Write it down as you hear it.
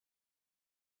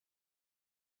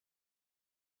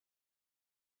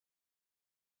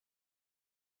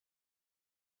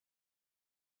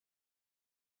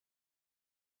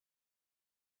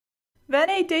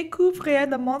Venez découvrir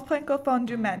le monde francophone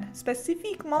du Maine,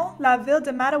 spécifiquement la ville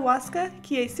de Madawaska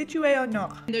qui est située au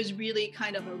nord. There's really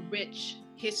kind of a rich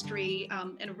history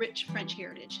and a rich French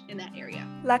heritage in that area.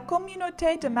 La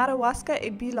communauté de Madawaska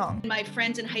est bilingue. My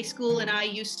friends in high school and I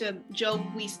used to joke,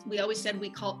 we always said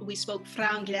we spoke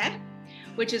franglais,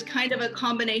 which is kind of a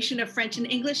combination of French and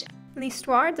English.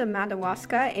 L'histoire de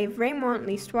Madawaska est vraiment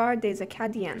l'histoire des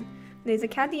Acadiens. Les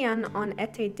Acadiens ont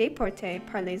été déportés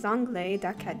par les Anglais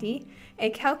d'Acadie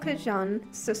et quelques jeunes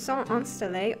se sont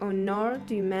installés au nord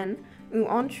du Maine où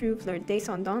on trouve leurs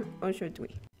descendants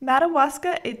aujourd'hui.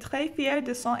 Madawaska est très fier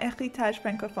de son héritage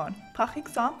francophone. Par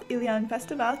exemple, il y a un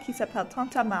festival qui s'appelle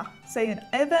Tantamar. C'est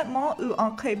un événement où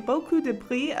on crée beaucoup de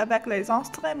bruit avec les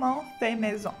instruments faits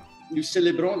maison. Nous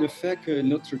célébrons le fait que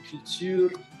notre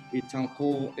culture est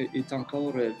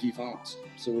encore vivante.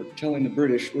 So we're telling the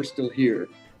British we're still here.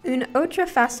 Une autre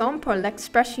façon pour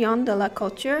l'expression de la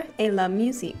culture est la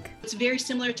musique. It's very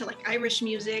similar to like Irish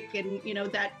music and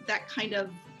that kind of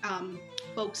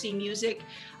folksy music,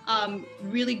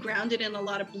 really grounded in a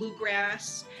lot of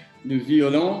bluegrass. Le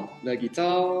violon, la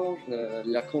guitare,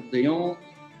 l'accordéon,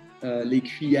 les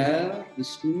cuillères, les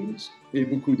spoons et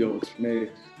beaucoup d'autres.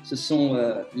 Mais ce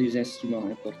sont les instruments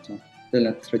importants de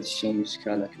la tradition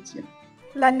musicale acadienne.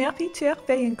 La nourriture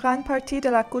fait une grande partie de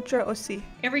la culture aussi.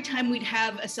 Every time we'd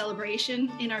have a celebration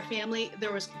in our family,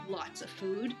 there was lots of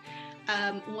food.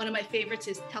 One of my favorites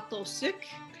is tarte au sucre.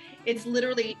 It's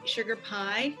literally sugar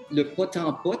pie. Le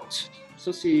pot-en-pot,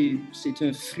 ça c'est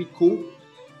un fricot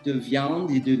de viande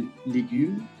et de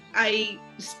légumes. I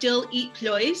still eat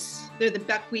ploys. They're the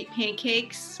buckwheat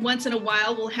pancakes. Once in a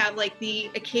while, we'll have like the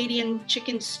Acadian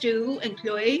chicken stew and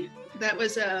ploy. That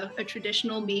was a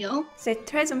traditional meal. C'est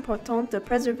très important de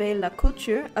préserver la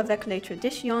culture avec les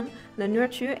traditions, la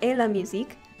nourriture et la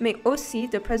musique, mais aussi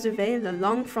de préserver la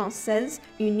langue française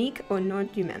unique au nord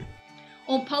du Maine.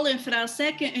 On parle un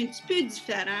français qui est un petit peu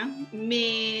différent,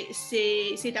 mais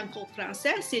c'est encore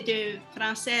français. C'est un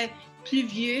français plus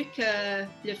vieux que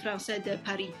le français de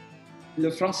Paris.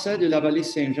 Le français de la vallée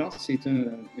Saint-Jean, c'est un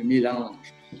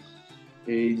mélange.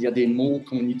 Et il y a des mots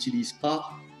qu'on n'utilise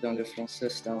pas dans le français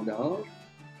standard.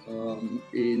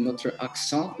 Et notre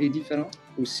accent est différent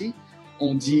aussi.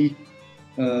 On dit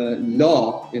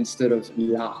la instead of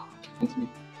la. On dit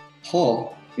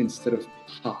ha instead of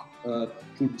ha.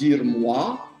 Pour dire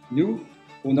moi, nous,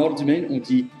 au nord du Maine, on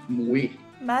dit moué.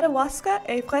 Madawaska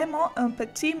est vraiment un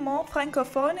petit mot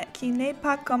francophone qui n'est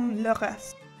pas comme le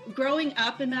reste. Growing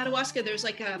up in Madawaska, there's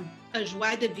like a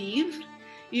joie de vivre.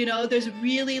 There's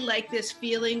really like this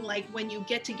feeling like when you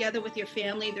get together with your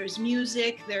family, there's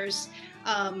music, there's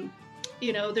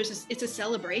it's a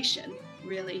celebration,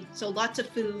 really. So lots of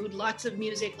food, lots of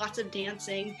music, lots of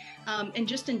dancing, and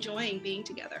just enjoying being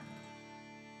together.